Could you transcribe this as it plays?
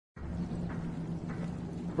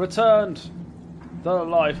Returned. The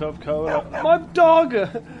life of Kholo. My dog!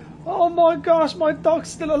 Oh my gosh, my dog's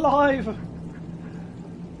still alive!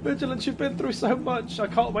 Vigilance, you've been through so much. I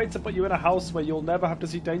can't wait to put you in a house where you'll never have to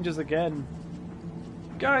see dangers again.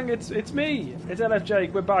 Gang, it's me. It's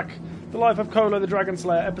LFJ. We're back. The Life of Kholo the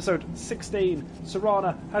Dragonslayer, episode 16.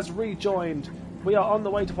 Serana has rejoined. We are on the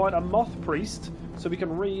way to find a moth priest so we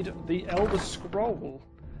can read the Elder Scroll.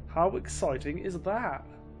 How exciting is that?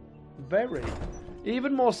 Very.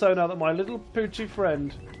 Even more so now that my little poochy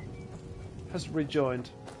friend has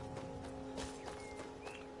rejoined.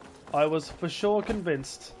 I was for sure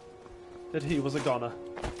convinced that he was a goner.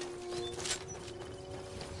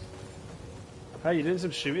 Hey, you doing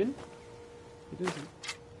some shooting? You doing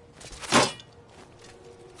some...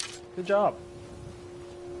 Good job.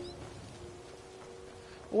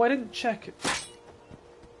 Oh, I didn't check it.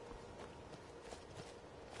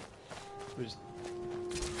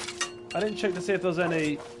 I didn't check to see if there's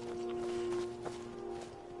any...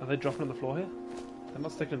 Are they dropping on the floor here? They're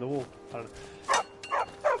not sticking in the wall. I don't know.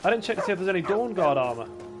 I didn't check to see if there's any Dawn Guard armor.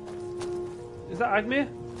 Is that Agmir?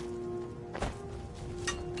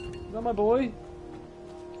 Is that my boy?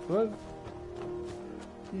 Hello?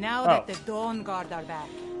 Now that the Dawn Guard are back,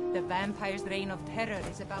 the vampire's reign of terror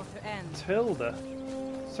is about to end. Tilda.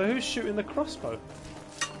 So who's shooting the crossbow?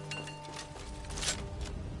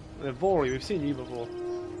 Vori, we've seen you before.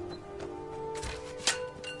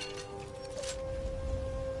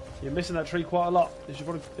 You're missing that tree quite a lot. You should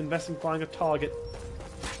probably invest in finding a target.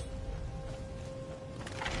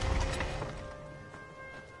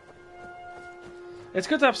 It's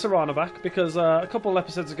good to have Serana back because a couple of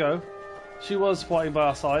episodes ago she was fighting by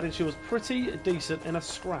our side and she was pretty decent in a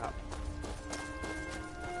scrap.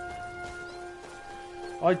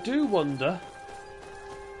 I do wonder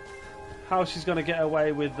how she's going to get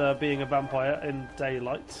away with being a vampire in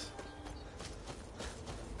daylight.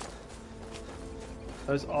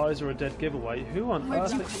 Those eyes are a dead giveaway. Who on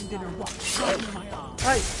earth?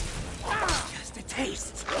 Hey! Just a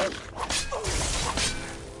taste.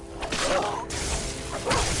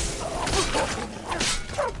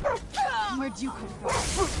 Where'd you come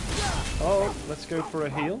from? Oh, let's go for a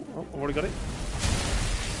heal. Oh, I've already got it.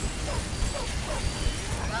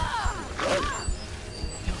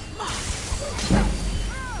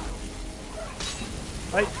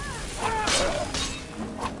 Hey!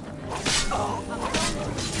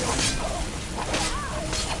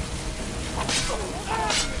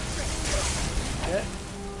 Get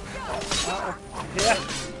out of here!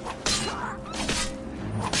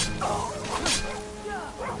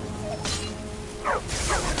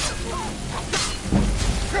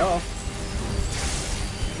 Uh-oh.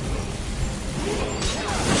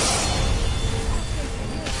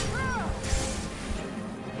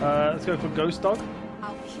 Let's go for Ghost Dog.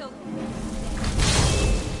 I'll kill him.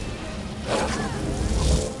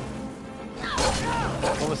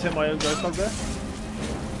 Almost hit my own Ghost Dog there.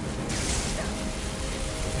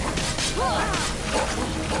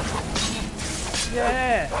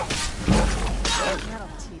 Yeah! That'll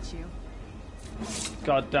teach you.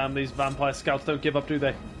 God damn, these vampire scouts don't give up, do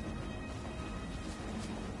they?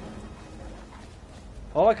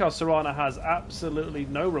 I like how Serana has absolutely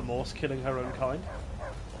no remorse killing her own kind.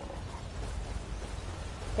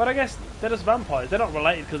 But I guess they're just vampires. They're not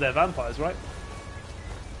related because they're vampires, right?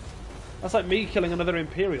 That's like me killing another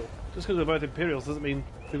Imperial. Just because we're both Imperials doesn't mean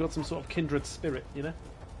we've got some sort of kindred spirit, you know?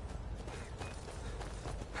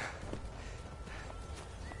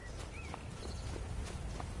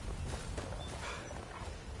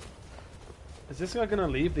 Is this guy going to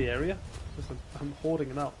leave the area? I'm hoarding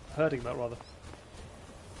him out. Hurting him out, rather.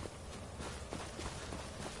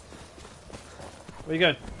 Where are you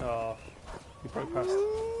going? Oh, you broke past.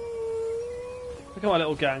 Look at my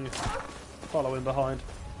little gang following behind.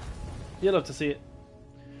 You'll love to see it.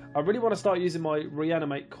 I really want to start using my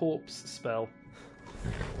reanimate corpse spell.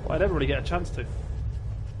 But I never really get a chance to.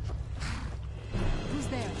 Who's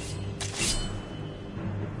there?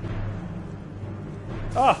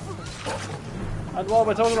 Ah! And while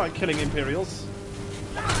we're talking about killing Imperials,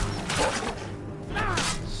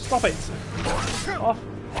 stop it! Off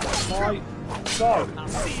my dog! I'll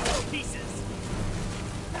see you in pieces.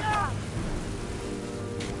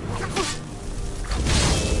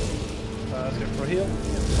 Let's go for a heal.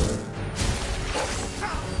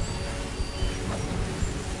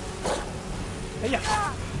 Hey, yeah!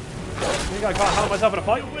 I think I can't handle myself in a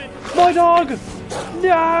fight. My dog!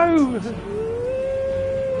 No!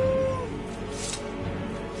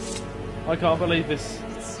 I can't believe this.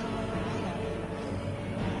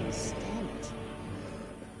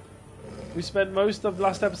 We spent most of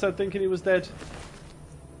last episode thinking he was dead.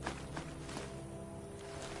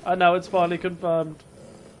 I know, it's finally confirmed.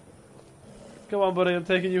 Come on, buddy, I'm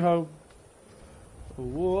taking you home.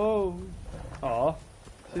 Whoa. Aw,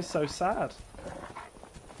 this is so sad.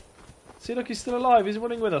 See, look, he's still alive. He's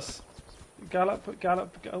running with us. Gallop,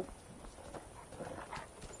 gallop, go.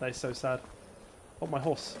 That is so sad. Oh, my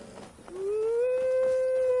horse.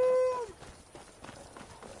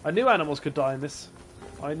 I knew animals could die in this.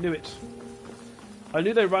 I knew it. I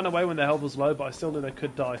knew they ran away when their health was low, but I still knew they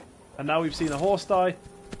could die. And now we've seen a horse die,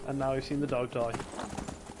 and now we've seen the dog die.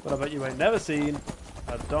 But I bet you ain't never seen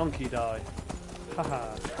a donkey die.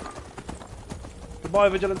 Haha. Goodbye,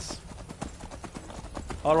 Vigilance.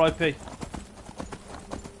 R.I.P.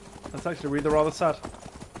 That's actually really rather sad.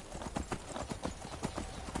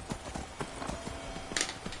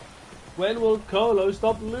 When will Kholo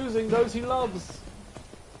stop losing those he loves?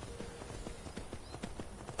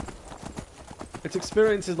 It's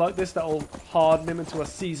experiences like this that will harden him into a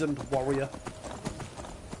seasoned warrior.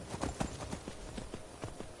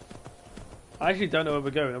 I actually don't know where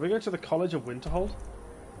we're going. Are we going to the College of Winterhold?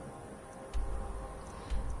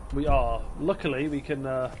 We are. Luckily, we can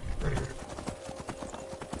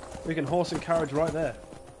horse and carriage right there.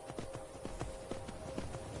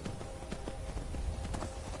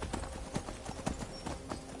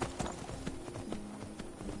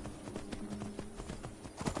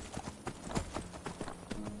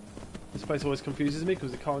 This place always confuses me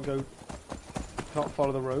because it can't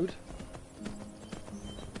follow the road.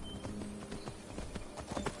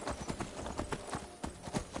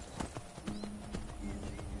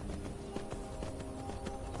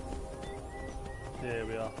 Here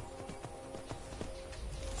we are.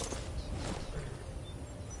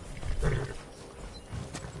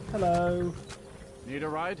 Hello. Need a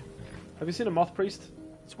ride? Have you seen a moth priest?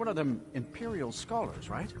 It's one of them Imperial scholars,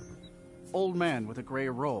 right? Old man with a grey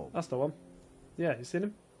robe. That's the one. Yeah, you seen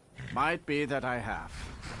him? Might be that I have,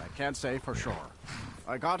 but I can't say for sure.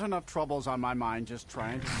 I got enough troubles on my mind just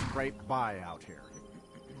trying to scrape by out here.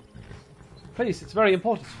 Please, it's very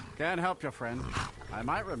important. Can't help you, friend. I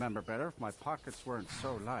might remember better if my pockets weren't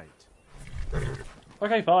so light.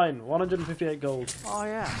 Okay, fine. 158 gold. Oh,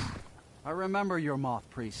 yeah. I remember your moth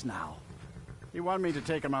priest now. He wanted me to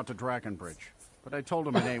take him out to Dragonbridge, but I told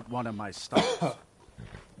him it ain't one of my stops.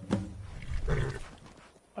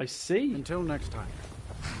 I see. Until next time.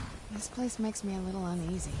 This place makes me a little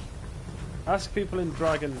uneasy. Ask people in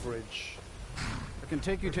Dragonbridge. I can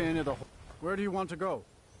take you to any of the... Where do you want to go?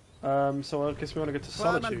 So I guess we want to get to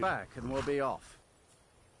Climb Solitude. and back, and we'll be off.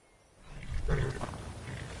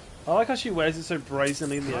 I like how she wears it so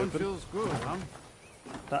brazenly in the Sound open. feels good, huh?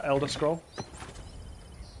 That Elder Scroll.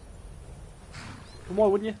 And why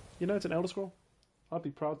wouldn't you? You know it's an Elder Scroll. I'd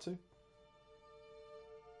be proud to.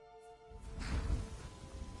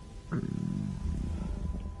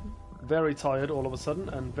 Very tired all of a sudden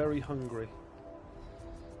and very hungry.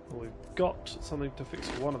 Well, we've got something to fix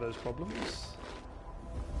one of those problems.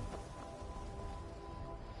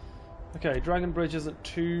 Okay, Dragonbridge isn't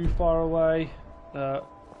too far away.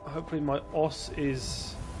 Hopefully my Oss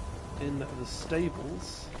is in the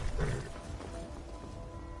stables.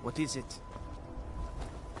 What is it?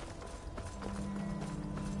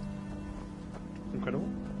 Incredible.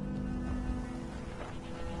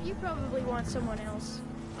 You probably want someone else.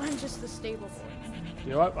 I'm just the stable boy.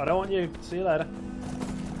 You alright? I don't want you. See you later.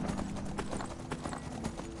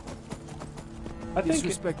 I think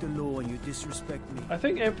Disrespect the law and you disrespect me. I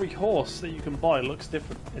think every horse that you can buy looks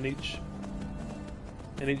different in each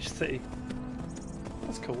city.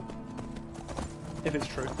 That's cool. If it's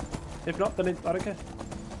true. If not, then I don't care.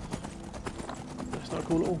 It's not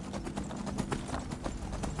cool at all.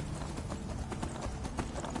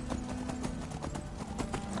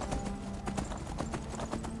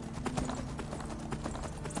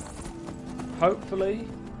 Hopefully,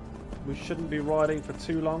 we shouldn't be riding for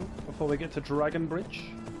too long before we get to Dragonbridge.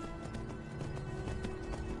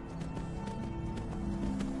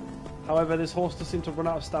 However, this horse does seem to run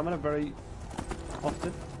out of stamina very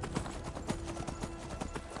often.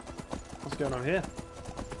 What's going on here?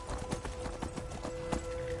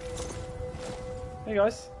 Hey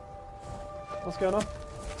guys. What's going on?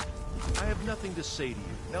 I have nothing to say to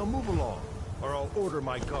you. Now move along, or I'll order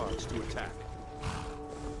my guards to attack.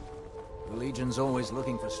 The Legion's always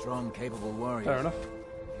looking for strong, capable warriors. Fair enough.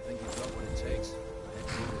 You think you've got what it takes?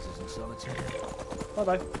 Headquarters is in Solitude. Bye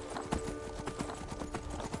bye.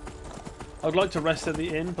 I'd like to rest at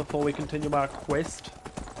the inn before we continue our quest.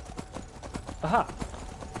 Aha!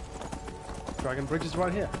 Dragonbridge is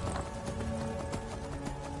right here.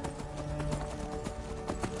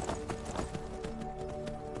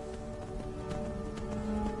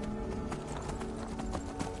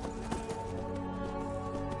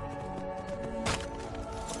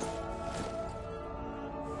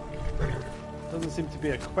 doesn't seem to be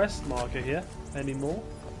a quest marker here anymore.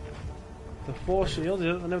 The Four Shields,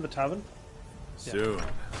 is that the name of the tavern? Soon.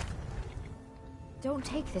 Don't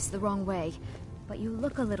take this the wrong way, but you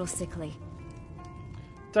look a little sickly.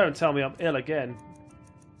 Don't tell me I'm ill again.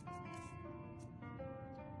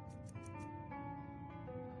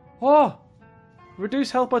 Oh!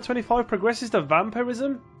 Reduce health by 25 progresses to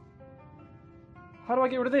vampirism? How do I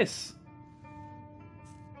get rid of this?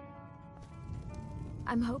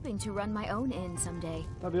 I'm hoping to run my own inn someday.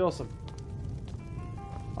 That'd be awesome.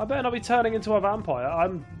 I better not be turning into a vampire.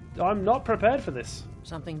 I'm not prepared for this.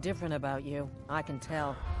 Something different about you, I can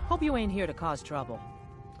tell. Hope you ain't here to cause trouble.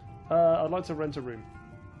 I'd like to rent a room.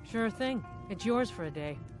 Sure thing. It's yours for a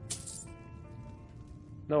day.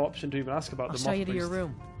 No option to even ask about I'll the show moth you to your priest.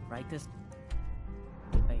 room. Right this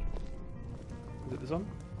way. Is it this one?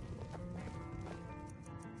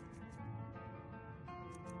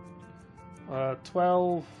 Uh,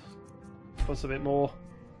 12 plus a bit more.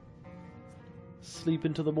 Sleep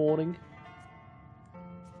into the morning.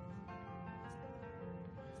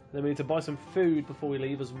 Then we need to buy some food before we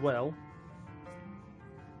leave as well.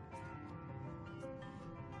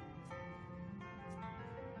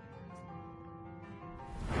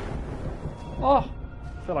 Oh!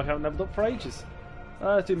 I feel like I haven't leveled up for ages.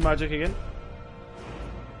 Let's do magic again.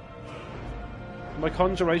 My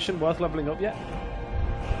conjuration worth leveling up yet?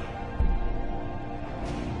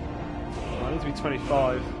 Oh, I need to be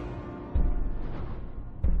 25.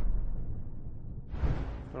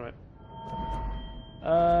 Alright.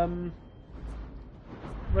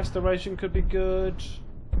 Restoration could be good.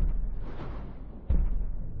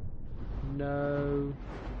 No.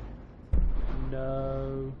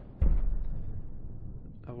 No.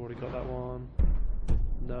 I've already got that one.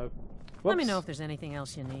 No. Whoops. Let me know if there's anything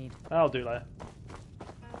else you need. I'll do later.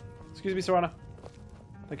 Excuse me, Serana.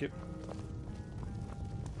 Thank you.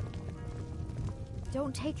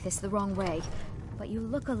 Don't take this the wrong way, but you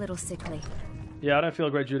look a little sickly. Yeah, I don't feel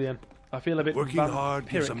great, Julian. I feel a bit Working hard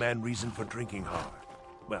gives a vampiric. man reason for drinking hard.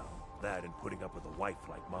 Well, that and putting up with a wife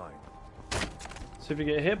like mine. So if you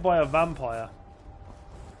get hit by a vampire,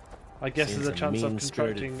 I guess Seen there's a some chance of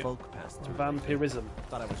mean-spirited contracting folk pass through vampirism. lately.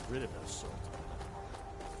 Thought I was rid of those sort.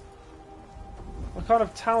 What kind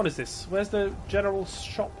of town is this? Where's the general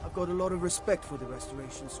shop? I've got a lot of respect for the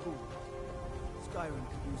Restoration School. Skyrim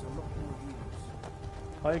could use a lot more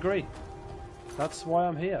heroes. I agree. That's why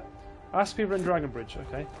I'm here. Ask people in Dragonbridge,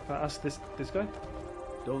 okay? Can I ask this guy?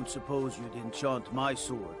 Don't suppose you'd enchant my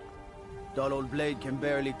sword. Dull old blade can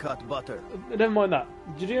barely cut butter. Never mind that.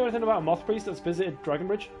 Did you know anything about a moth priest that's visited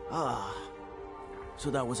Dragonbridge? Ah, so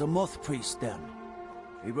that was a moth priest then.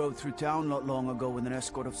 He rode through town not long ago with an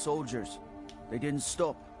escort of soldiers. They didn't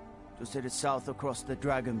stop, just headed south across the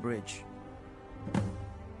Dragon Bridge.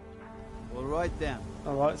 All right then.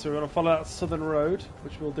 Alright, so we're going to follow that southern road,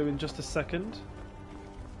 which we'll do in just a second.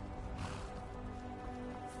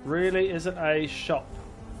 Really isn't a shop.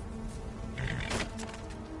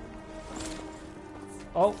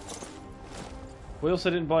 Oh! We also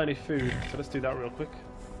didn't buy any food, so let's do that real quick.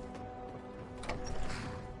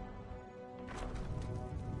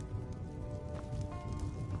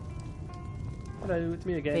 Hello, it's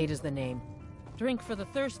me again. Fate is the name. Drink for the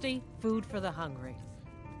thirsty, food for the hungry.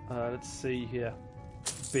 Let's see here.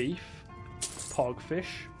 Beef,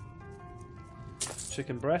 pogfish,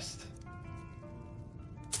 chicken breast,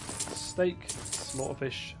 steak,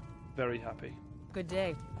 slaughterfish. Very happy. Good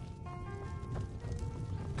day.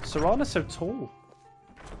 Serana's so tall.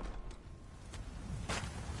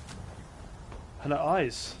 And her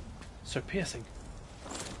eyes so piercing.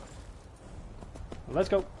 Well, let's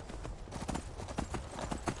go.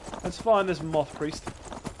 Let's find this moth priest.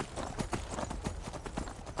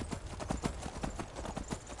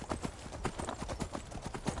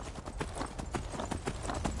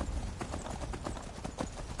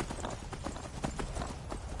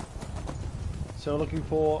 So we're looking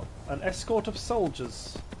for an escort of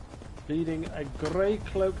soldiers leading a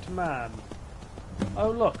grey-cloaked man. Oh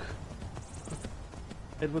look!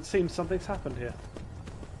 It would seem something's happened here.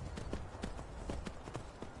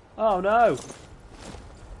 Oh no!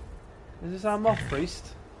 Is this our moth priest?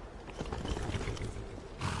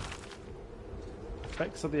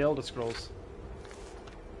 Effects of the Elder Scrolls.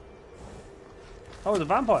 Oh, it's a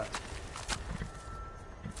vampire!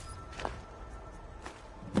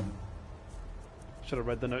 Should have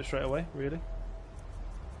read the note straight away, really.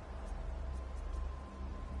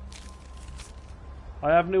 I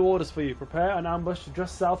have new orders for you. Prepare an ambush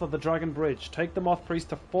just south of the Dragon Bridge. Take the Moth Priest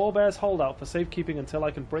to Fourbear's Holdout for safekeeping until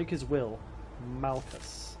I can break his will.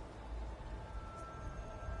 Malchus.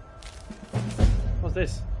 What's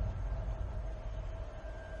this?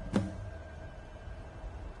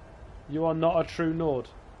 You are not a true Nord.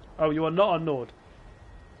 Oh, you are not a Nord.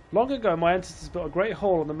 Long ago, my ancestors built a great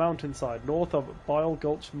hall on the mountainside north of Bile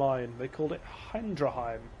Gulch Mine. They called it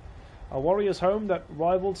Hendraheim, a warrior's home that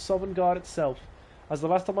rivaled Sovngarde itself. As the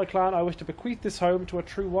last of my clan, I wish to bequeath this home to a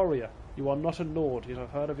true warrior. You are not a Nord, yet I've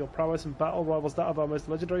heard of your prowess in battle rivals that of our most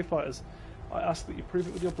legendary fighters. I ask that you prove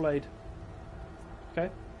it with your blade. Okay,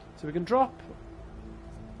 so we can drop.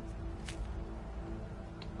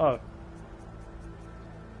 Oh.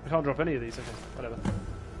 We can't drop any of these, okay, whatever.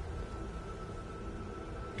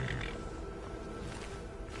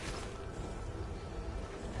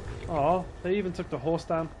 Oh, they even took the horse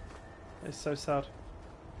down. It's so sad.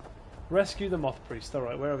 Rescue the Moth Priest.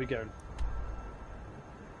 Alright, where are we going?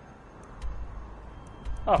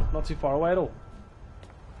 Oh, not too far away at all.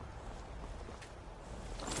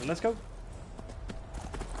 And let's go.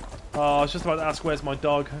 Oh, I was just about to ask where's my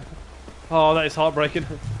dog. Oh, that is heartbreaking.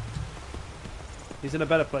 He's in a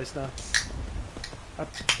better place now. A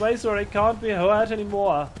place where he can't be hurt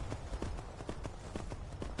anymore.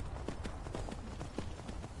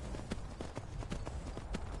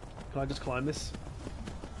 Can I just climb this?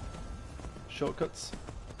 Shortcuts.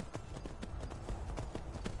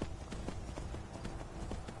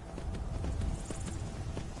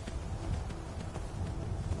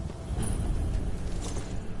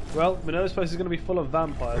 Well, we know this place is going to be full of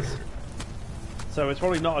vampires. So it's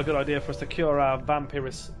probably not a good idea for us to cure our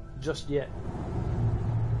vampirus just yet.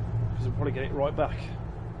 Because we'll probably get it right back.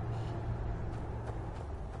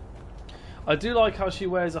 I do like how she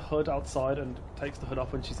wears a hood outside and takes the hood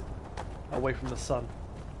off when she's away from the sun.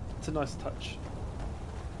 It's a nice touch.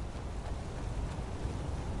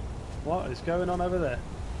 What is going on over there?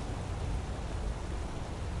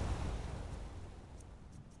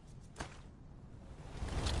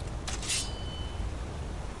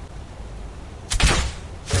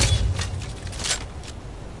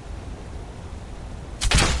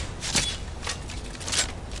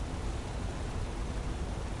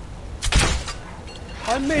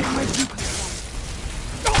 I missed!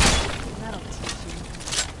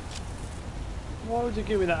 Why would you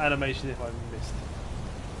give me that animation if I missed?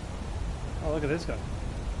 Oh, look at this guy.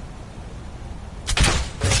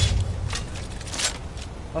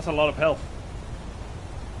 That's a lot of health.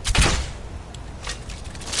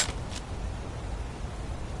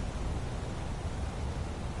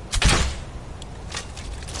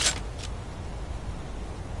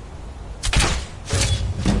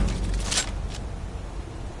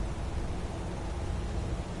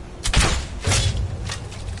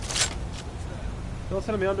 You're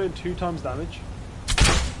telling me I'm doing 2 times damage?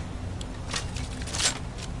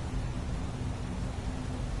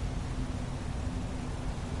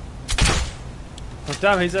 Oh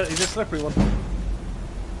damn, he's a slippery one.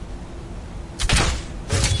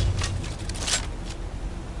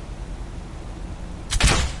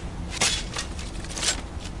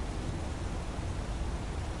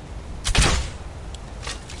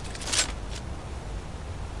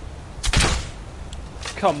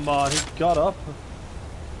 Come on, he got up.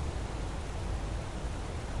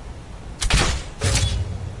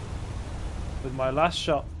 With my last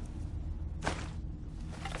shot.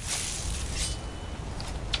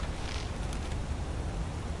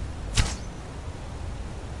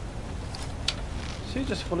 She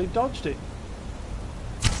just fully dodged it.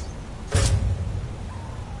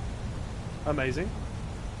 Amazing.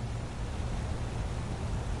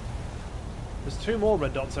 There's 2 more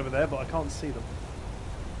red dots over there, but I can't see them.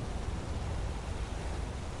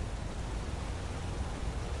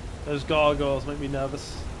 Those gargoyles make me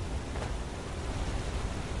nervous.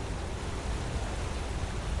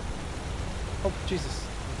 Oh, Jesus.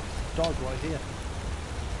 Dog right here.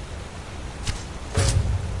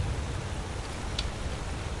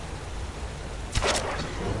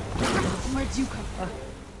 Where'd you come from?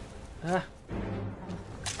 Ah.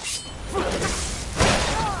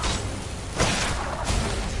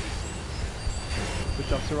 Good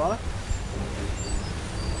job, Serana.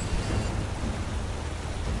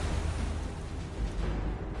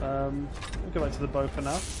 We'll go back to the bow for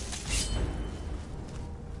now.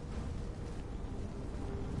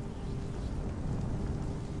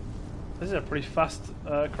 This is a pretty fast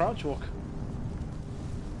crouch walk.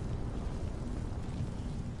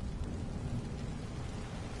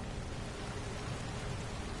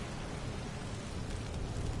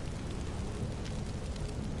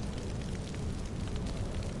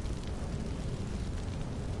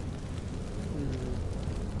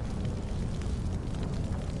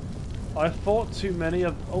 I fought too many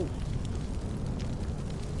of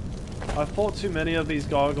I fought too many of these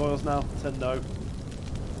gargoyles now to know.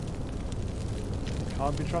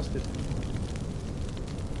 Can't be trusted.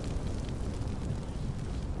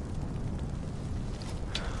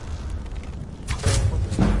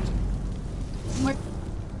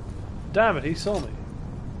 Damn it, he saw me.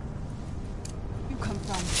 You come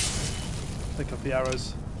from? Pick up the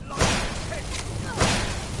arrows.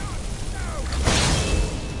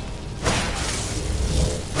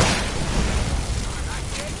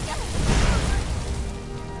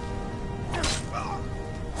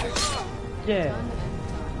 Yeah.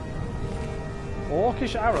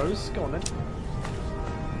 Orcish arrows. Go on then.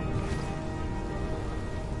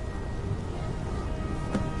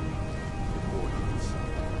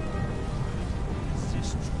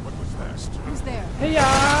 What was that? Who's there? Hiya!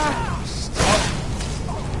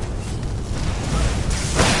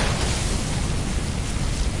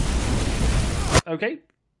 Okay.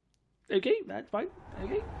 Okay, that's fine.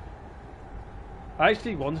 Okay. I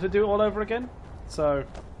actually wanted to do it all over again, so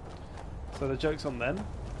the joke's on them,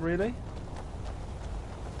 really.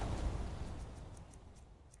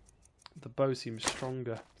 The bow seems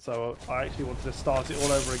stronger, so I actually wanted to start it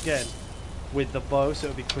all over again with the bow, so it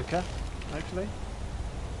would be quicker, actually.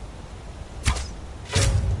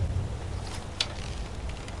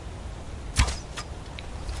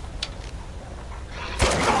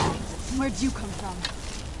 Where'd you come from?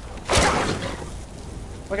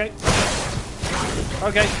 Okay.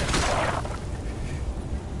 Okay.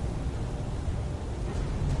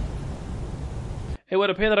 It would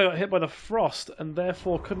appear that I got hit by the frost and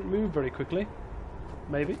therefore couldn't move very quickly.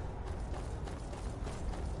 Maybe.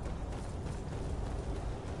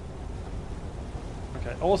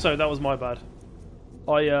 Okay. Also, that was my bad.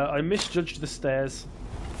 I misjudged the stairs.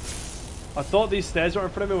 I thought these stairs were in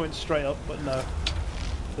front of me, went straight up, but no.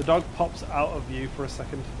 The dog pops out of view for a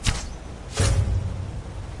second.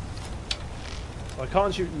 So I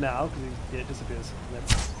can't shoot now because it disappears.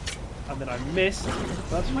 And then I missed.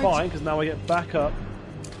 That's fine because now I get back up.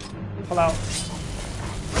 Pull out.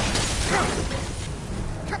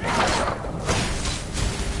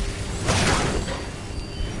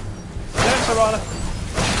 Get him, Serana.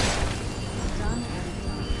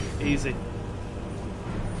 Easy.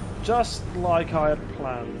 Just like I had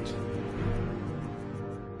planned.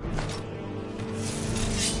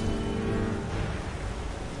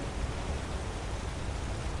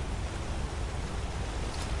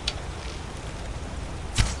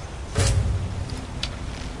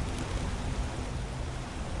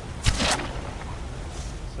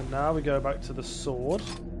 Now we go back to the sword.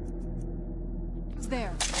 Who's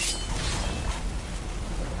there?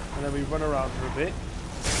 And then we run around for a bit.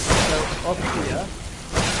 So up here.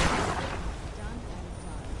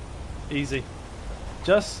 Easy.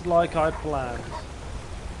 Just like I planned.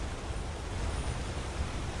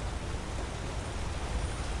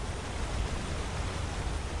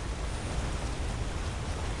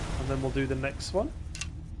 And then we'll do the next one.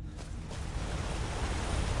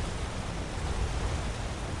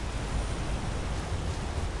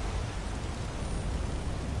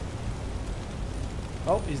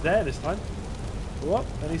 Oh, he's there this time. Whoop,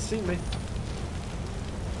 and he's seen me.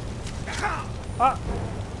 Ah!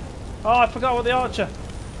 Oh, I forgot about the archer.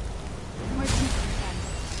 Where'd you come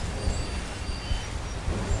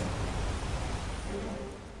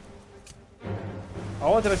from? I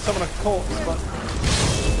wanted to summon a corpse, but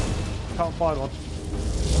can't find one.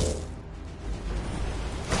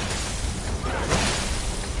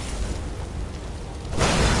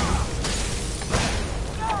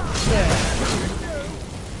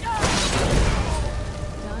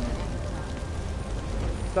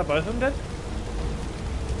 Is that both of them dead?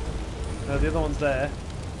 No, the other one's there.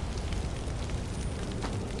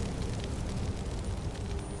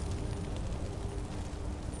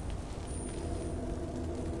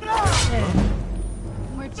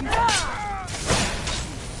 Where'd you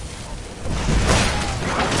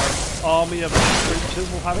Army of creatures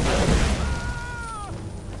will have it.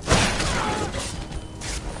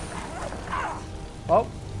 Oh,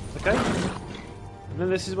 okay. And then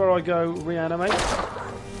this is where I go reanimate.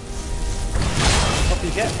 What do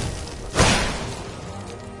you get?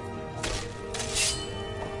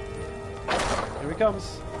 Here he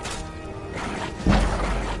comes.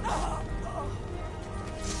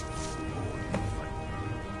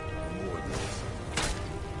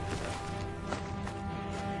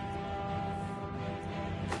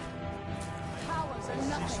 powers are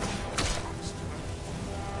nothing.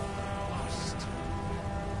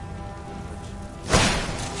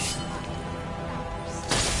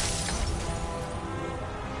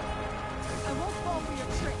 I won't fall for your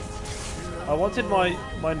tricks. I wanted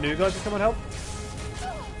my new guy to come and help.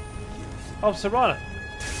 Oh, Serana.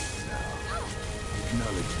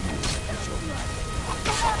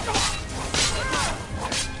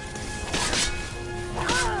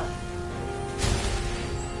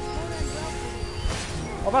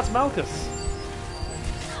 Oh, that's Malchus.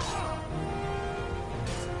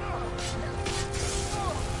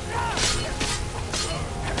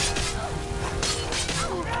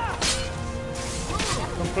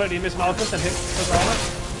 completely missed Malchus and hit his armor.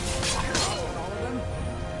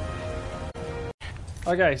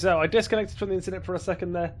 Okay, so I disconnected from the internet for a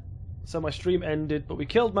second there, so my stream ended, but we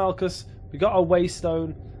killed Malchus, we got a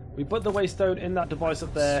waystone, we put the waystone in that device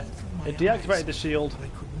up there, it deactivated the shield, I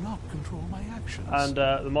could not control my actions. and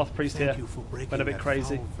the Moth Priest here went a bit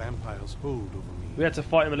crazy. Vampire's hold over me. We had to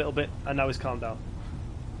fight him a little bit, and now he's calmed down.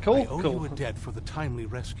 Cool, I owe cool. you a debt for the timely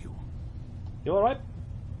rescue. You alright?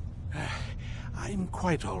 I'm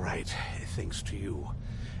quite alright, thanks to you.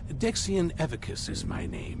 Dexian Evicus is my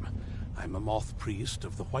name. I'm a Moth Priest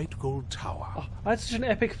of the White Gold Tower. Oh, I had such an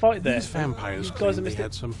epic fight there. These vampires You guys claimed have they missed had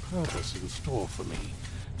it. some purpose in store for me,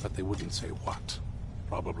 but they wouldn't say what.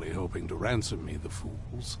 Probably hoping to ransom me, the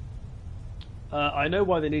fools. I know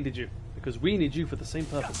why they needed you, because we need you for the same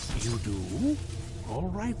purpose. You do? All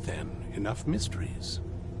right then, enough mysteries.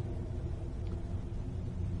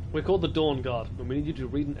 We're called the Dawn Guard, and we need you to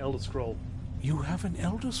read an Elder Scroll. You have an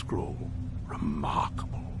Elder Scroll.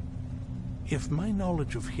 Remarkable. If my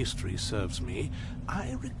knowledge of history serves me,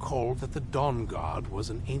 I recall that the Dawn Guard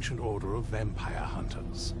was an ancient order of vampire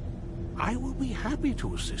hunters. I will be happy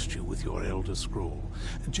to assist you with your Elder Scroll.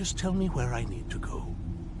 Just tell me where I need to go.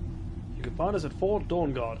 You can find us at Fort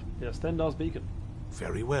Dawn Guard, near Stendar's Beacon.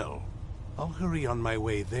 Very well. I'll hurry on my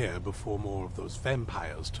way there before more of those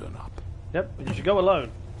vampires turn up. Yep, and you should go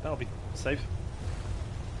alone. That'll be safe.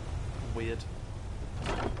 Weird.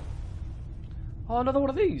 Oh, another one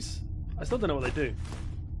of these. I still don't know what they do.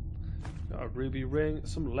 Got a ruby ring,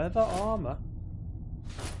 some leather armor.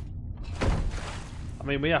 I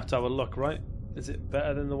mean, we have to have a look, right? Is it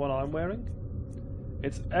better than the one I'm wearing?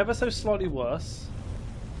 It's ever so slightly worse.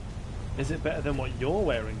 Is it better than what you're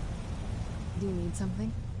wearing? Do you need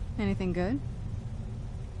something? Anything good?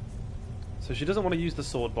 So she doesn't want to use the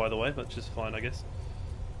sword, by the way, which is fine, I guess.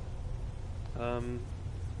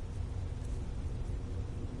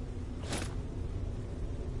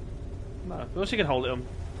 No, well, she can hold it on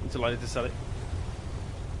until I need to sell it.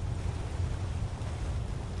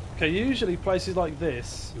 Okay, usually places like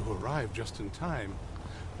this. You arrived just in time.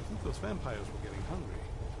 I think those vampires were getting hungry.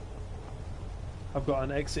 I've got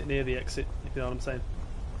an exit near the exit, if you know what I'm saying.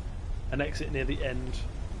 An exit near the end.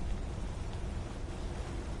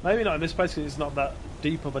 Maybe not in this place because it's not that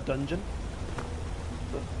deep of a dungeon.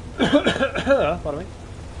 Pardon me.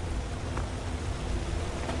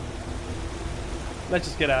 Let's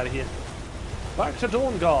just get out of here. Back to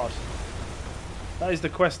Dawn Guard. That is the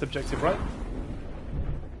quest objective, right?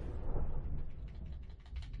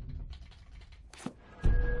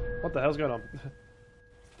 What the hell's going on?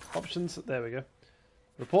 Options, there we go.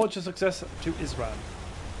 Report your success to Isran.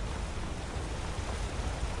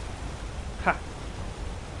 Ha!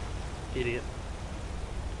 Idiot.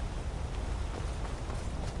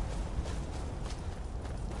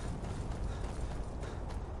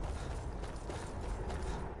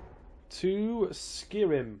 To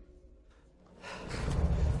Skyrim.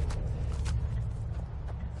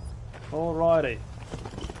 Alrighty.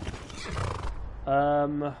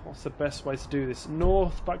 What's the best way to do this?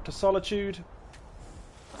 North, back to Solitude.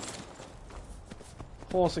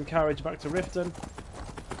 Horse and carriage back to Riften.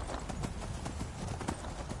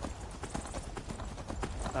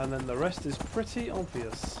 And then the rest is pretty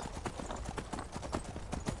obvious.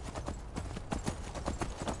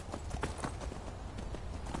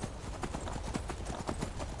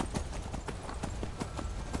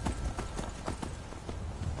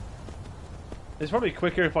 It's probably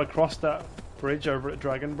quicker if I crossed that bridge over at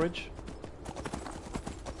Dragon Bridge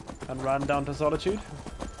and ran down to Solitude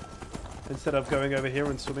instead of going over here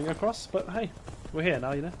and swimming across, but hey, we're here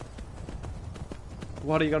now, you know.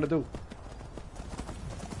 What are you gonna do?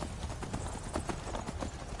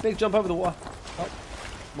 Big jump over the water. Oh,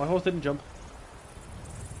 my horse didn't jump.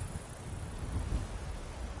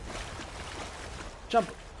 Jump!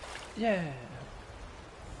 Yeah!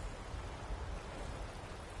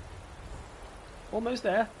 Almost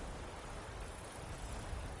there.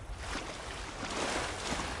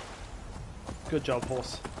 Good job,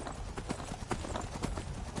 horse.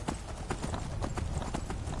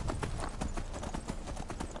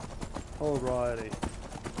 Alrighty.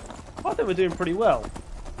 I think we're doing pretty well.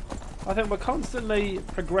 I think we're constantly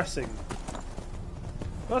progressing.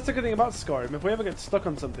 Well, that's the good thing about Skyrim. If we ever get stuck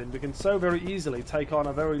on something, we can so very easily take on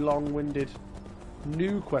a very long-winded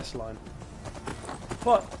new quest line.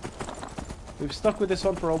 But we've stuck with this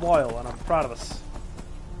one for a while, and I'm proud of us.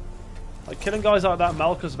 Like killing guys like that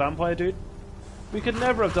Malchus vampire dude, we could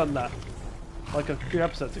never have done that like a few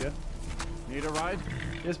episodes ago. Need a ride?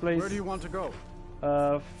 Yes, please. Where do you want to go?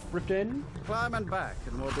 Riften. Climb and back,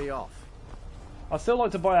 and we'll be off. I'd still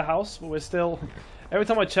like to buy a house, but we're still Every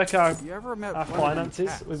time I check our You ever met our one of them finances,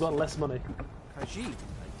 cats? we've got less money. Khajiit, I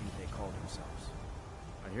think they call themselves.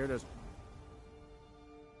 I hear there's...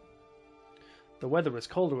 The weather is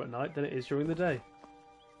colder at night than it is during the day.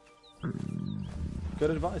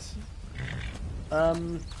 Good advice. I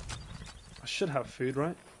should have food,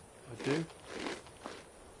 right? I do.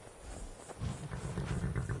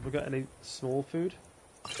 Have we got any small food?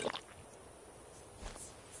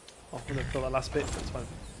 Oh, I'm gonna fill that last bit. That's fine.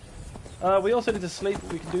 We also need to sleep.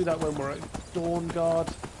 We can do that when we're at Dawn Guard.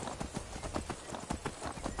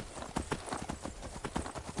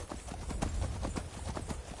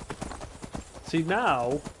 See,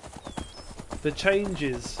 now the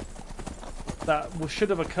changes that should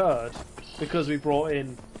have occurred because we brought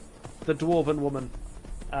in the Dwarven Woman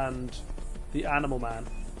and the Animal Man.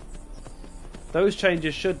 Those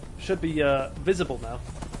changes should be visible now.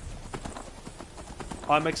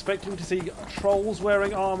 I'm expecting to see trolls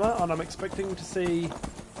wearing armour, and I'm expecting to see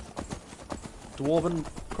Dwarven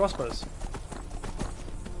crossbows.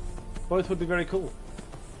 Both would be very cool.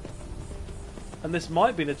 And this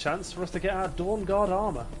might be the chance for us to get our Dawn Guard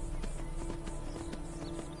armour.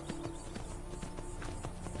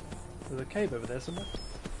 There's a cave over there somewhere.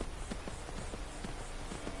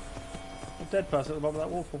 A dead person at the bottom of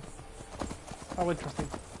that waterfall. How interesting.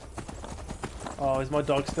 Oh, is my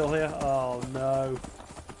dog still here? Oh no.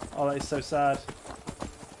 Oh, that is so sad.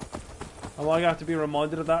 Am I going to have to be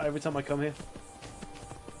reminded of that every time I come here?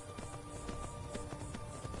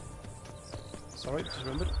 Sorry, just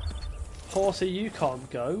remembered. Horsey, you can't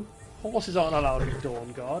go. Horses aren't allowed in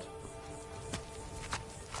Dawn Guard.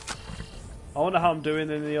 I wonder how I'm doing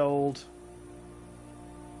in the old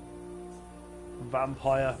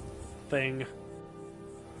vampire thing.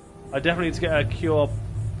 I definitely need to get a cure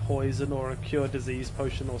poison or a cure disease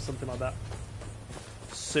potion or something like that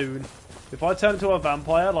soon. If I turn into a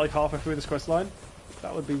vampire like halfway through this quest line,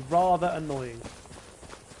 that would be rather annoying.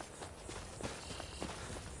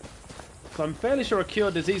 So I'm fairly sure a cure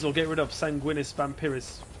disease will get rid of sanguinis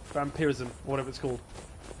vampirism, or whatever it's called.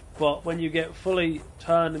 But when you get fully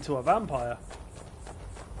turned into a vampire,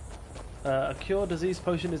 a cure disease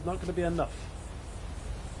potion is not going to be enough.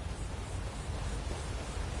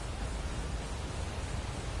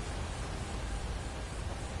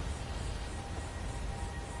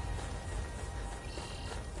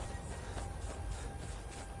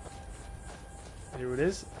 Here it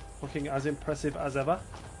is, looking as impressive as ever.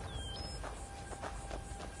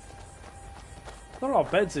 There are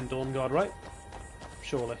beds in Dawn Guard, right?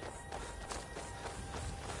 Surely.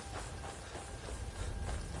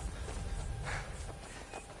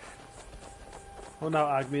 Well, now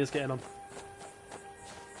Agmi is getting on.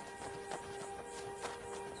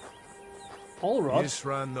 Allrod?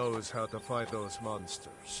 Isran knows how to fight those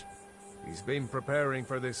monsters. He's been preparing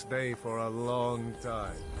for this day for a long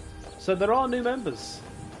time. So there are new members.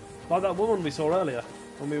 Like that woman we saw earlier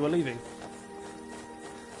when we were leaving.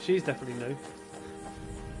 She's definitely new.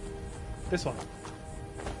 This one.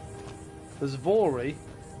 There's Vori.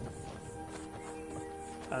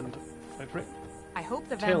 And wait for it. I hope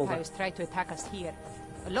the Tilda. vampires try to attack us here.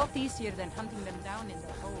 A lot easier than hunting them down in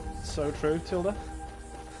their holes. So true, Tilda.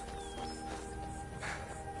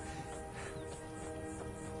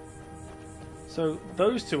 So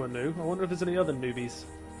those two are new. I wonder if there's any other newbies.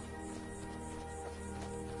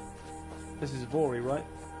 This is Vori, right?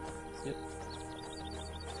 Yep.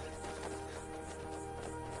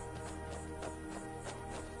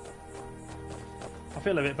 I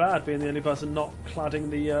feel a bit bad being the only person not cladding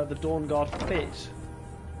the Dawn Guard fit.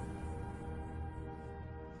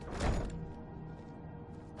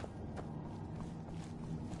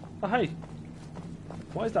 Oh hey,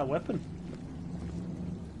 what is that weapon?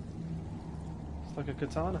 It's like a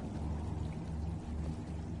katana.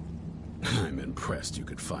 I'm impressed you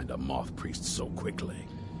could find a moth priest so quickly.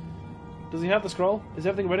 Does he have the scroll? Is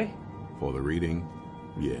everything ready? For the reading?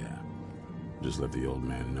 Yeah. Just let the old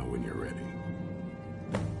man know when you're ready.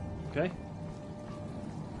 Okay.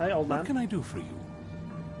 Hey, old man. What can I do for you?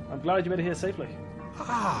 I'm glad you made it here safely.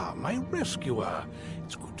 Ah, my rescuer.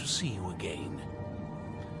 It's good to see you again.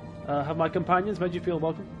 Have my companions made you feel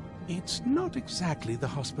welcome? It's not exactly the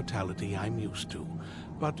hospitality I'm used to,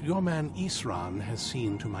 but your man Isran has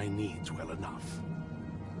seen to my needs well enough.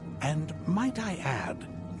 And might I add,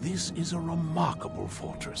 this is a remarkable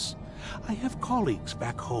fortress. I have colleagues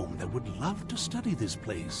back home that would love to study this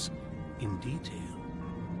place in detail.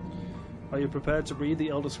 Are you prepared to read the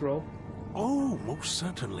Elder Scroll? Oh, most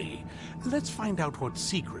certainly. Let's find out what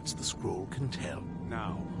secrets the scroll can tell.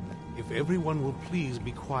 Now, if everyone will please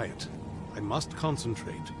be quiet, I must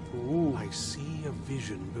concentrate. Ooh. I see a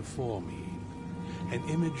vision before me. An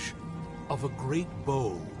image of a great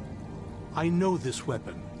bow. I know this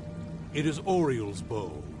weapon. It is Oriel's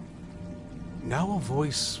bow. Now a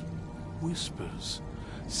voice whispers,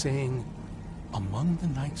 saying, among the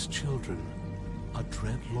night's children, a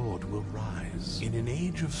dread lord will rise. In an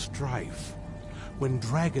age of strife, when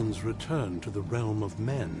dragons return to the realm of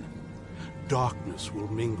men, darkness will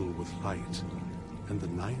mingle with light, and the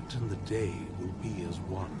night and the day will be as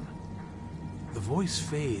one. The voice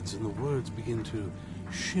fades and the words begin to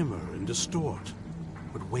shimmer and distort.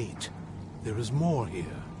 But wait, there is more here.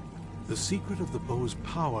 The secret of the bow's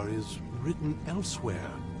power is written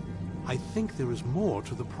elsewhere. I think there is more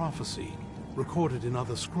to the prophecy, recorded in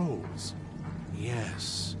other scrolls.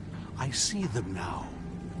 Yes, I see them now.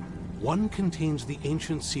 One contains the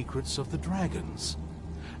ancient secrets of the dragons,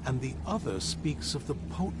 and the other speaks of the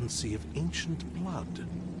potency of ancient blood.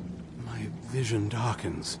 My vision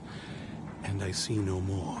darkens, and I see no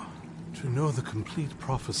more. To know the complete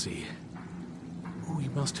prophecy, we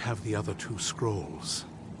must have the other two scrolls.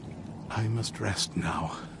 I must rest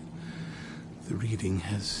now. The reading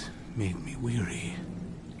has made me weary.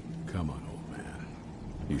 Come on, old man.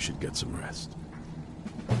 You should get some rest.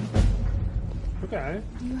 Okay.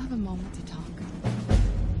 Do you have a moment to talk?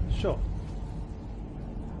 Sure.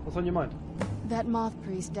 What's on your mind? That moth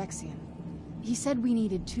priest, Dexian. He said we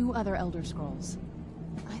needed 2 other Elder Scrolls.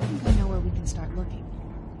 I think I know where we can start looking.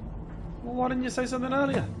 Well, why didn't you say something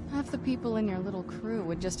earlier? Half the people in your little crew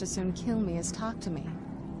would just as soon kill me as talk to me.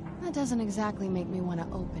 That doesn't exactly make me want to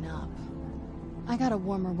open up. I got a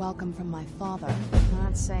warmer welcome from my father.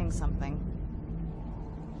 That's saying something.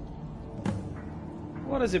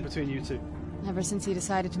 What is it between you two? Ever since he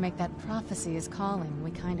decided to make that prophecy his calling,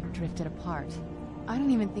 we kind of drifted apart. I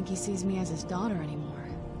don't even think he sees me as his daughter anymore.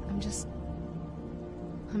 I'm just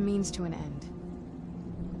a means to an end.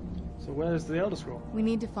 So where's the Elder Scroll? We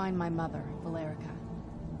need to find my mother, Valerica.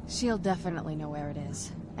 She'll definitely know where it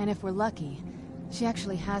is. And if we're lucky, she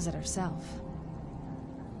actually has it herself.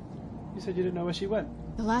 You said you didn't know where she went.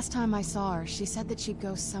 The last time I saw her, she said that she'd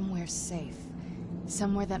go somewhere safe.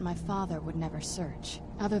 Somewhere that my father would never search.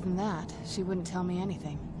 Other than that, she wouldn't tell me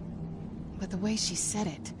anything. But the way she said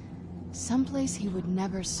it, someplace he would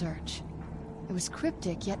never search. It was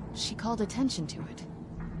cryptic, yet she called attention to it.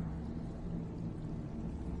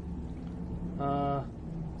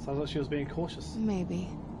 Sounds like she was being cautious. Maybe.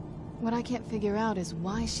 What I can't figure out is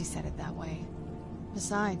why she said it that way.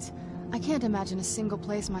 Besides, I can't imagine a single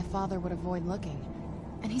place my father would avoid looking.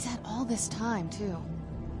 And he's had all this time, too.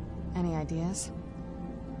 Any ideas?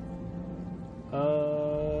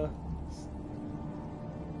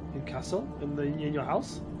 In castle? In your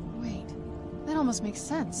house? Wait, that almost makes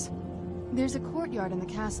sense. There's a courtyard in the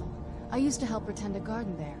castle. I used to help her tend a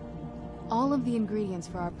garden there. All of the ingredients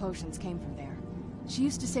for our potions came from there. She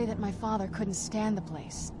used to say that my father couldn't stand the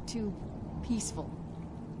place. Too peaceful.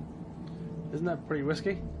 Isn't that pretty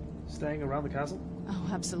risky? Staying around the castle? Oh,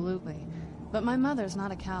 absolutely. But my mother's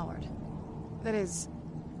not a coward. That is,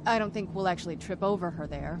 I don't think we'll actually trip over her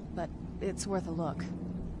there, but it's worth a look.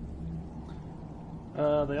 They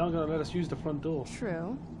aren't going to let us use the front door.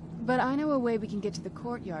 True. But I know a way we can get to the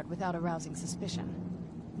courtyard without arousing suspicion.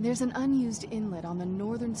 There's an unused inlet on the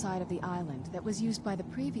northern side of the island that was used by the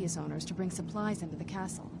previous owners to bring supplies into the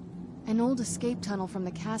castle. An old escape tunnel from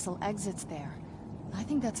the castle exits there. I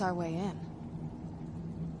think that's our way in.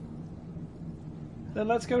 Then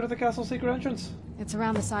let's go to the castle secret entrance. It's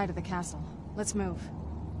around the side of the castle. Let's move.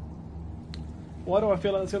 Why do I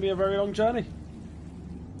feel like it's going to be a very long journey?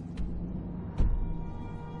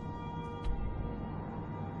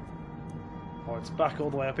 Oh, it's back all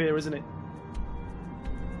the way up here, isn't it?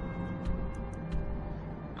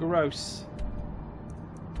 Gross.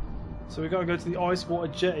 So we've got to go to the ice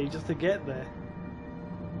water jetty just to get there.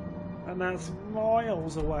 And that's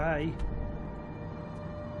miles away.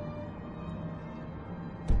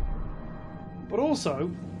 But also,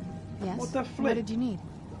 yes? What the flip? What did you need?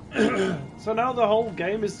 So now the whole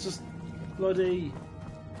game is just bloody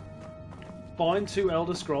find 2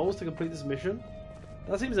 Elder Scrolls to complete this mission?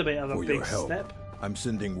 That seems a bit of a For big your help, step. I'm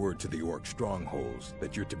sending word to the orc strongholds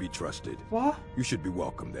that you're to be trusted. What? You should be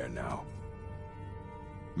welcome there now.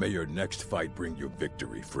 May your next fight bring you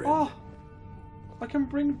victory, friend. Oh, I can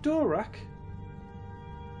bring Durak.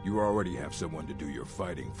 You already have someone to do your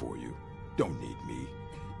fighting for you. Don't need me.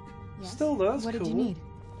 Yes? Still, that's What cool. did you need?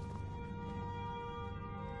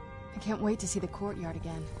 I can't wait to see the courtyard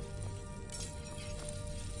again.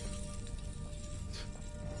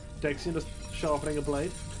 Dexian just sharpening a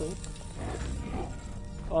blade. Cool.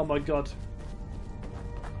 Oh my god.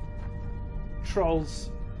 Trolls.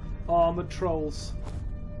 Armored trolls.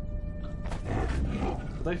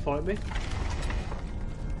 Will they fight me?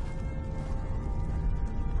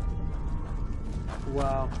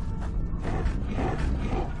 Wow.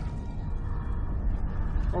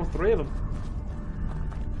 Oh, 3 of them.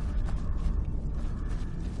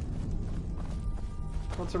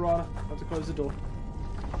 Once Serana, I have to close the door.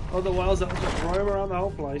 Otherwise, that'll just roam around the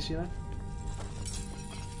whole place, you know.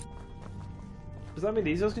 Does that mean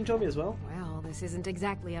these guys can join me as well? Well, this isn't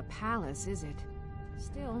exactly a palace, is it?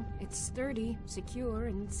 Still, it's sturdy, secure,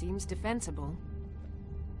 and seems defensible.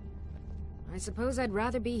 I suppose I'd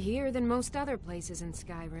rather be here than most other places in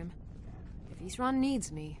Skyrim. If Isran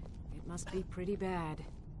needs me, it must be pretty bad.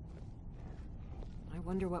 I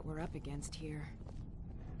wonder what we're up against here.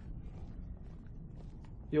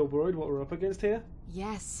 You're worried what we're up against here?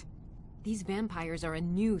 Yes. These vampires are a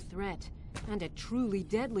new threat, and a truly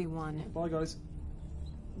deadly one. Bye, guys.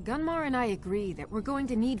 Gunmar and I agree that we're going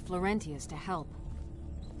to need Florentius to help.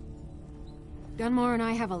 Gunmar and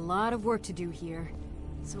I have a lot of work to do here,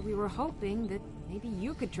 so we were hoping that maybe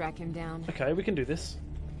you could track him down. Okay, we can do this.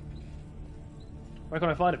 Where can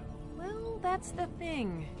I find him? Well, that's the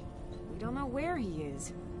thing. We don't know where he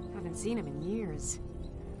is. Haven't seen him in years.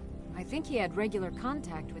 I think he had regular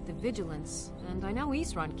contact with the Vigilance, and I know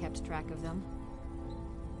Isran kept track of them.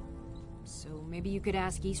 So maybe you could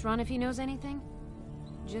ask Isran if he knows anything?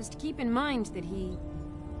 Just keep in mind that he...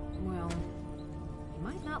 well, he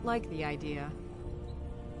might not like the idea.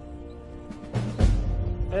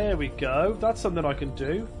 There we go. That's something I can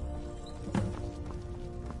do.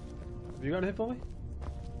 Have you got anything for me?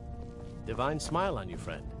 Divine smile on you,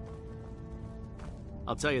 friend.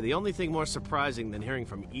 I'll tell you, the only thing more surprising than hearing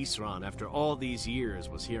from Isran after all these years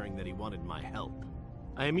was hearing that he wanted my help.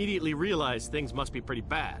 I immediately realized things must be pretty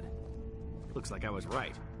bad. Looks like I was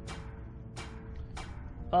right.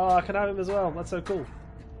 Oh, I can have him as well. That's so cool.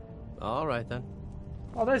 All right, then.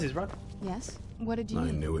 Oh, there's his run. Yes? What did you I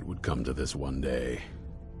need? knew it would come to this one day.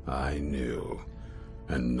 I knew.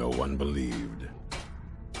 And no one believed.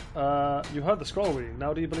 You heard the scroll reading.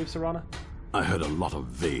 Now do you believe Serana? I heard a lot of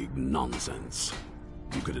vague nonsense.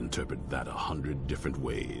 You could interpret that 100 different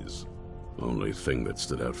ways. Only thing that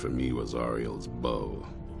stood out for me was Ariel's bow.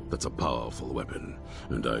 That's a powerful weapon,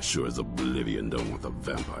 and I sure as oblivion don't want the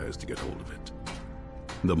vampires to get hold of it.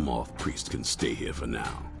 The Moth Priest can stay here for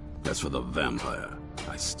now. As for the vampire,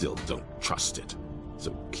 I still don't trust it.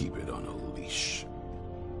 So keep it on a leash.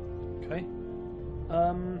 Okay.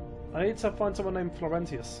 I need to find someone named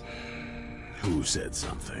Florentius. Who said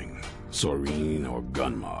something? Soreen or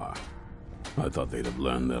Gunmar? I thought they'd have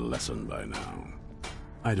learned their lesson by now.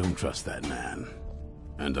 I don't trust that man.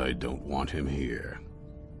 And I don't want him here.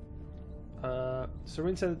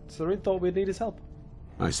 Soreen thought we'd need his help.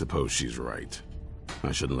 I suppose she's right.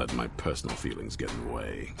 I shouldn't let my personal feelings get in the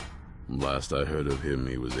way. Last I heard of him,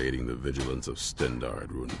 he was aiding the vigilance of Stendarr at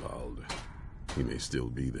Runvald. He may still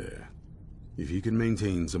be there. If he can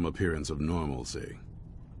maintain some appearance of normalcy,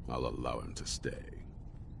 I'll allow him to stay.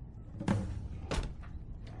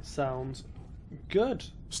 Sounds good.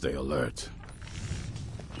 Stay alert.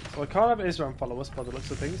 So I can't have Isran follow us by the looks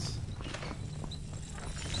of things.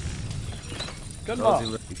 Good luck.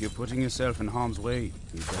 If you're putting yourself in harm's way,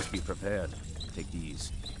 you best be prepared. Take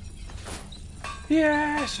these.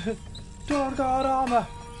 Yes! Dawn Guard armor!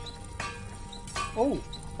 Oh,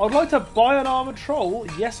 I'd like to buy an armored troll.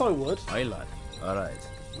 Yes, I would. Aye, lad. Alright,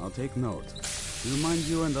 I'll take note. We'll mind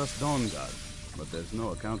you and us Dawn Guard, but there's no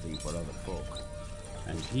accounting for other folk.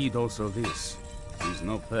 And heed also this. He's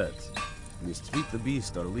no pet. Mistreat the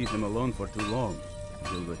beast or leave him alone for too long.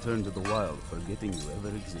 He'll return to the wild, forgetting you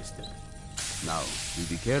ever existed. Now, you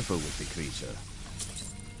be careful with the creature.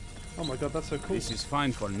 Oh my god, that's so cool. This is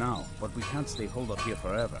fine for now, but we can't stay holed up here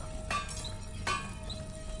forever.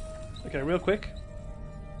 Okay, real quick.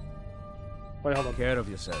 Wait, hold on. Take care of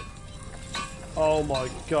yourself. Oh my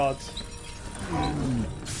god.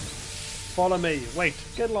 Follow me. Wait,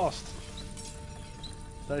 get lost.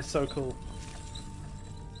 That is so cool.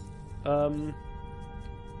 I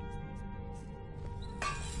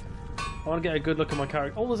want to get a good look at my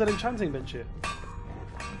character. Oh, there's an enchanting bench here.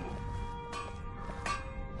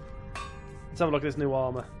 Let's have a look at this new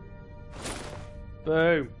armor.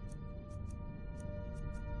 Boom.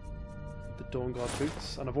 The Dawn Guard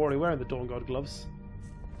boots, and I'm already wearing the Dawn Guard gloves.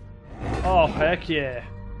 Oh, heck yeah.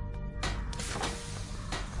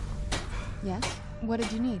 Yes? What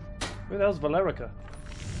did you need? Who the hell's Valerica?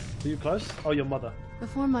 Are you close? Oh, your mother.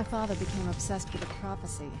 Before my father became obsessed with the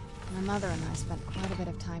prophecy, my mother and I spent quite a bit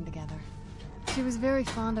of time together. She was very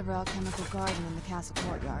fond of our alchemical garden in the castle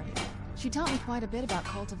courtyard. She taught me quite a bit about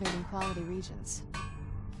cultivating quality regions.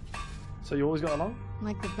 So you always got along?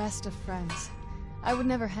 Like the best of friends. I would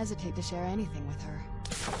never hesitate to share anything with her.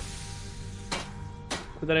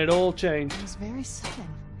 But then it all changed. It was very sudden.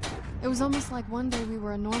 It was almost like one day we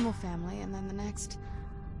were a normal family, and then the next,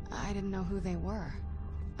 I didn't know who they were.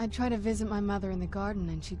 I'd try to visit my mother in the garden,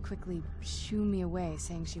 and she'd quickly shoo me away,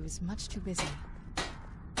 saying she was much too busy.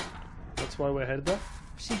 That's why we're headed there?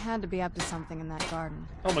 She had to be up to something in that garden.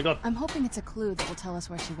 Oh my god. I'm hoping it's a clue that will tell us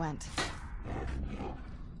where she went.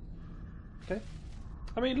 Okay.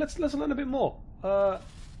 I mean, let's learn a bit more.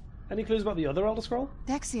 Any clues about the other Elder Scroll?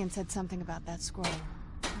 Dexian said something about that scroll.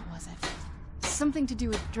 What was it? Something to do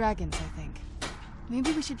with dragons, I think.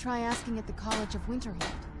 Maybe we should try asking at the College of Winterhold.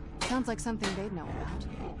 Sounds like something they'd know about.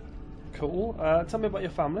 Cool. Tell me about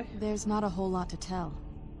your family. There's not a whole lot to tell.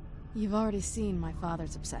 You've already seen my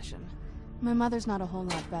father's obsession. My mother's not a whole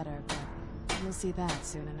lot better, but you'll see that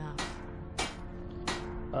soon enough.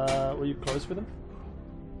 Were you close with him?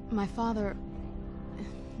 My father...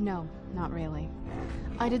 No, not really.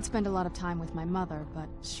 I did spend a lot of time with my mother, but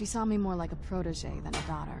she saw me more like a protege than a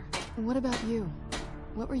daughter. What about you?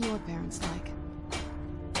 What were your parents like?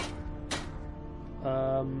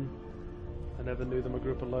 I never knew them. I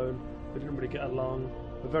grew up alone. We didn't really get along.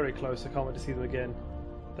 We're very close. I can't wait to see them again.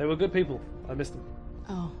 They were good people. I missed them.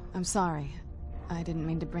 Oh, I'm sorry. I didn't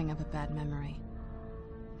mean to bring up a bad memory.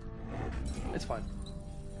 It's fine.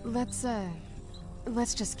 Let's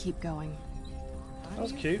just keep going. That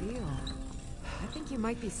was cute. I think you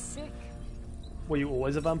might be sick. Were you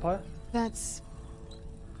always a vampire? That's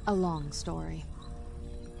a long story.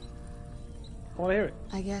 I want to hear it.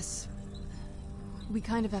 I guess we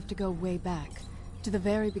kind of have to go way back, to the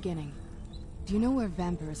very beginning. Do you know where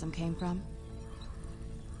vampirism came from?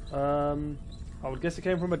 I would guess it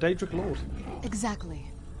came from a Daedric Lord. Exactly.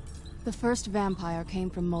 The first vampire came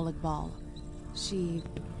from Molag Bal. She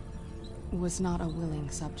was not a willing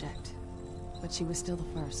subject, but she was still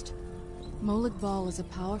the first. Molag Bal is a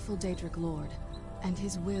powerful Daedric Lord, and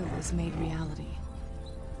his will is made reality.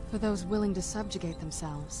 For those willing to subjugate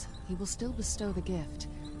themselves, he will still bestow the gift,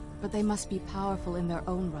 but they must be powerful in their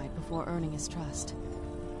own right before earning his trust.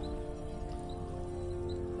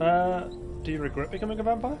 Do you regret becoming a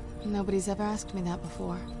vampire? Nobody's ever asked me that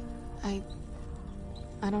before. I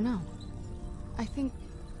don't know. I think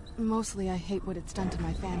mostly I hate what it's done to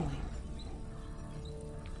my family.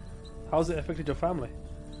 How's it affected your family?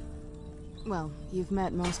 Well, you've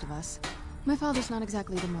met most of us. My father's not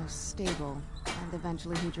exactly the most stable, and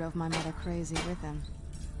eventually he drove my mother crazy with him.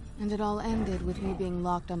 And it all ended with me being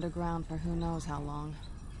locked underground for who knows how long.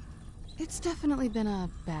 It's definitely been a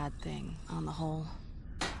bad thing, on the whole.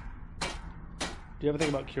 Do you ever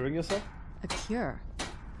think about curing yourself? A cure?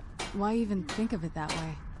 Why even think of it that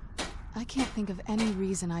way? I can't think of any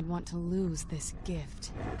reason I'd want to lose this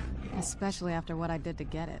gift. Especially after what I did to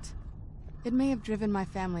get it. It may have driven my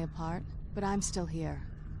family apart, but I'm still here.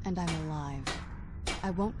 And I'm alive.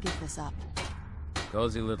 I won't give this up.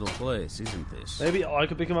 Cozy little place, isn't this? Maybe I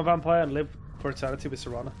could become a vampire and live for eternity with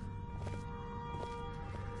Serana.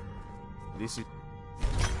 This is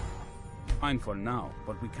fine for now,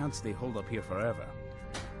 but we can't stay holed up here forever.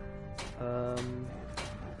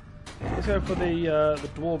 Let's go for the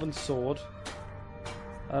Dwarven Sword.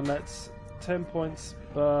 And that's 10 points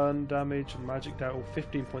burn damage and magic damage, or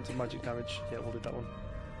 15 points of magic damage. Yeah, we'll do that one.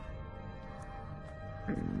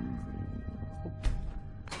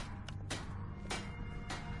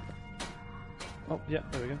 Oh, yeah,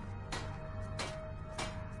 there we go.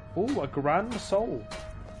 Oh, a Grand Soul.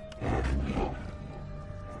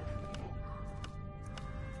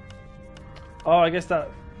 Oh, I guess that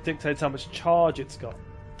dictates how much charge it's got.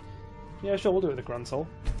 Yeah, sure, we'll do it with the Grand Soul.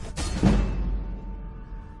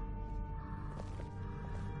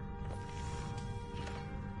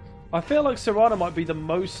 I feel like Serana might be the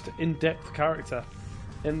most in-depth character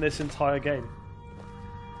in this entire game.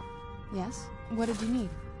 Yes? What did you need?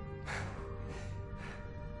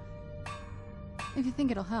 If you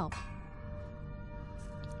think it'll help.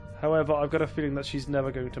 However, I've got a feeling that she's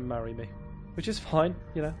never going to marry me. Which is fine,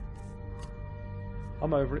 you know.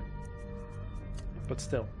 I'm over it. But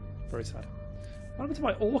still, very sad. What happened to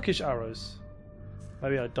my orcish arrows?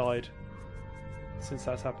 Maybe I died since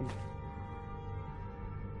that's happened.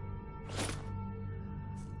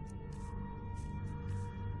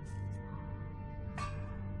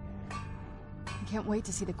 I can't wait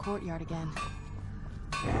to see the courtyard again.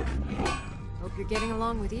 Hope you're getting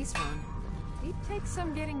along with Isran. He'd take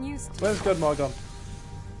some getting used to. Where's Godmargon?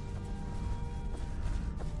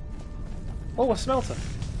 Oh, a smelter.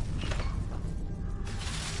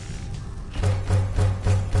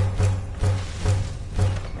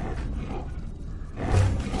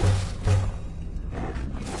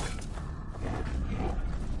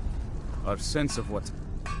 Our sense of what...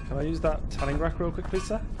 Can I use that tanning rack real quick, please,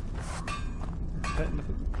 sir? Okay,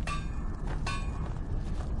 nothing.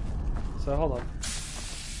 So hold on.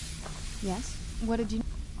 Yes? What did you...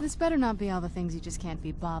 This better not be all the things you just can't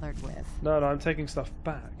be bothered with. No, I'm taking stuff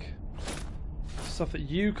back. Stuff that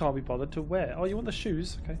you can't be bothered to wear. Oh, you want the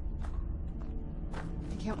shoes? Okay.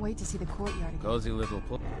 I can't wait to see the courtyard again. Cozy little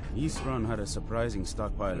place. Eastron had a surprising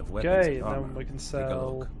stockpile of weapons. Okay, and armor. then we can Take a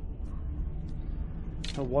sell look.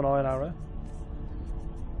 a 1 iron arrow,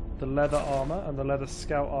 the leather armor, and the leather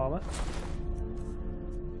scout armor.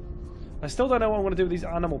 I still don't know what I'm going to do with these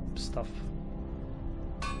animal stuff.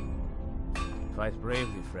 Fight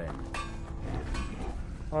bravely, friend.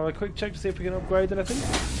 I'll have a quick check to see if we can upgrade anything.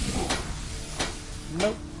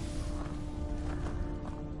 Nope.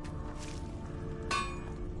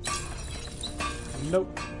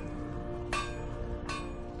 Nope.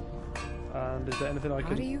 And is there anything I can...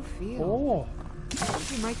 How do you feel? Oh! I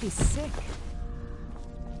think you might be sick.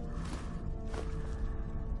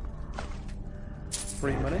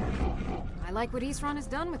 Free money. I like what Eastron has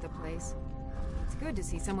done with the place. It's good to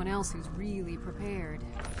see someone else who's really prepared.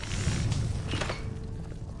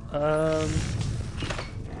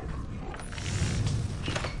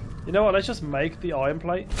 You know what? Let's just make the iron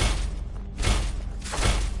plate.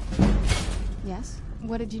 Yes?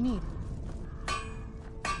 What did you need?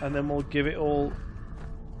 And then we'll give it all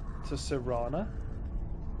to Serana.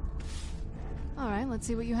 Alright, let's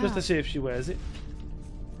see what you have. Just to see if she wears it.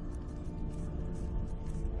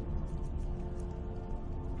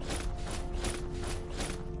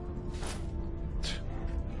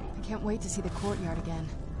 I can't wait to see the courtyard again.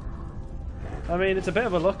 I mean, it's a bit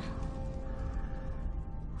of a look.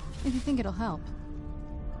 If you think it'll help.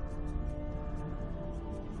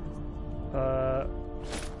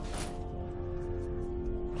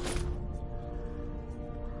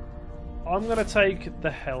 I'm gonna take the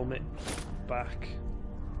helmet back.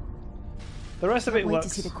 The rest of it Wait works.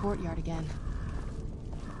 to see the courtyard again.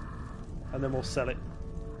 And then we'll sell it.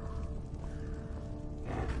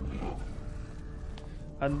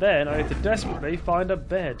 And then I have to desperately find a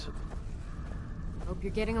bed. Hope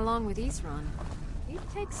you're getting along with Eastron. It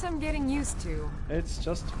takes some getting used to. It's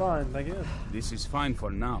just fine, thank you. This is fine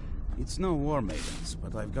for now. It's no war maidens,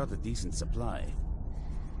 but I've got a decent supply.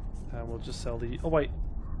 And we'll just sell the... Oh wait,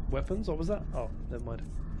 weapons? What was that? Oh, never mind.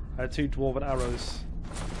 I had 2 dwarven arrows.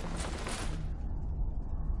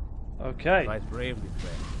 Okay. Fight bravely,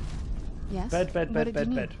 friend. Yes? Bed, bed, What bed, did you bed,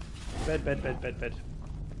 need? bed. Bed, bed, bed, bed, bed.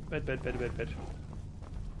 Bed, bed, bed, bed, bed.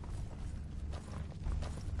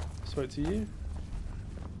 Spoke to you.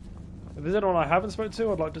 If there's anyone I haven't spoken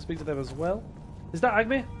to, I'd like to speak to them as well. Is that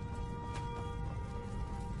Agmi?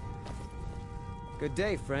 Good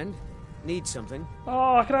day, friend. Need something?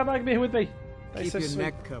 Oh, I can have Agmi with me. That's Keep so your sweet.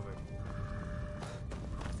 neck covered.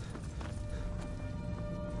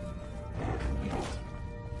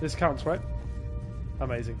 This counts, right?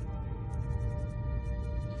 Amazing.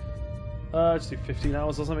 Just do 15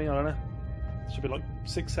 hours or something, I don't know. Should be like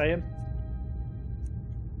 6 AM.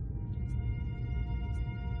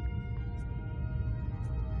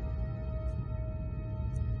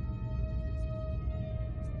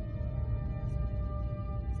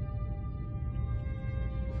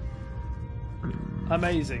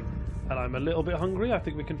 Amazing. And I'm a little bit hungry. I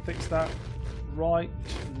think we can fix that right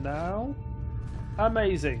now.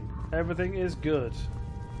 Amazing. Everything is good.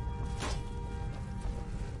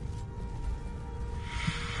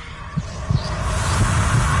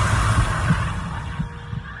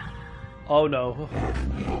 Oh no.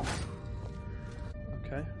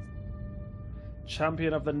 Okay.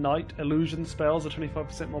 Champion of the Night. Illusion spells are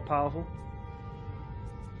 25% more powerful.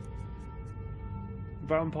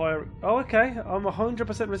 Vampire. Oh, okay. I'm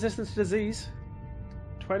 100% resistant to disease.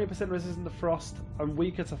 20% resistant to frost. I'm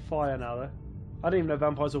weaker to fire now, though. I didn't even know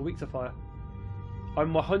vampires were weak to fire.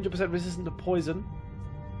 I'm 100% resistant to poison.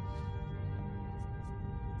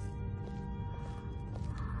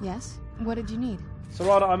 Yes? What did you need?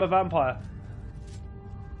 Serana, I'm a vampire.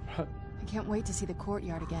 I can't wait to see the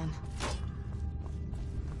courtyard again.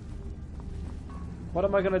 What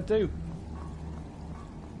am I going to do?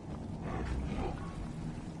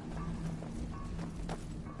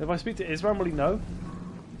 If I speak to Isram, will he know?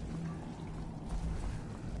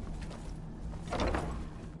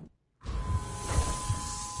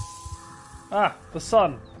 Ah, the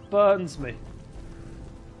sun burns me.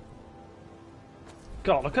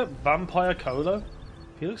 God, look at Vampire Kholo.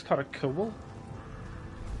 He looks kind of cool.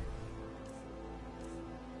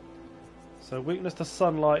 So weakness to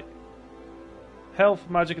sunlight. Health,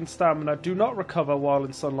 magic and stamina do not recover while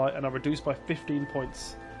in sunlight and are reduced by 15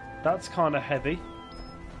 points. That's kind of heavy.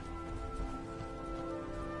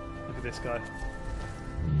 Look at this guy.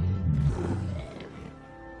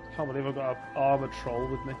 Can't believe I've got an armor troll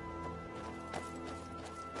with me.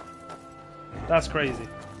 That's crazy.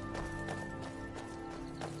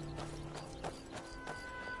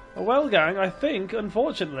 Well, gang, I think,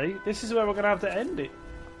 unfortunately, this is where we're going to have to end it.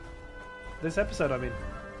 This episode, I mean.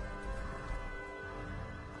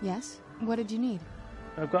 Yes? What did you need?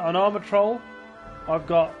 I've got an armor troll. I've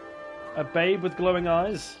got a babe with glowing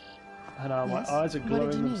eyes. And my eyes are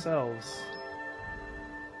glowing themselves.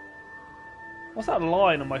 What's that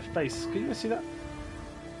line on my face? Can you see that?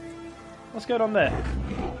 What's going on there?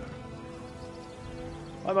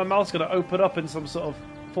 Like my mouth's going to open up in some sort of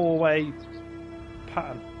four-way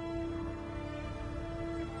pattern.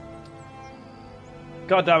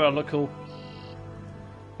 God damn it, I look cool.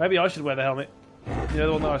 Maybe I should wear the helmet. You know,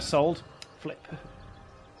 the one that I sold? Flip.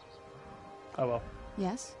 Oh well.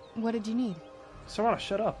 Yes? What did you need? Serana,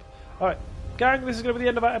 shut up. Alright, gang, this is going to be the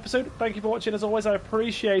end of our episode. Thank you for watching. As always, I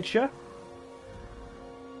appreciate you.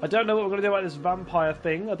 I don't know what we're going to do about this vampire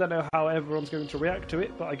thing. I don't know how everyone's going to react to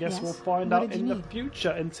it, but I guess we'll find out in the future.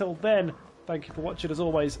 Until then, thank you for watching as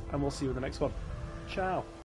always, and we'll see you in the next one. Ciao.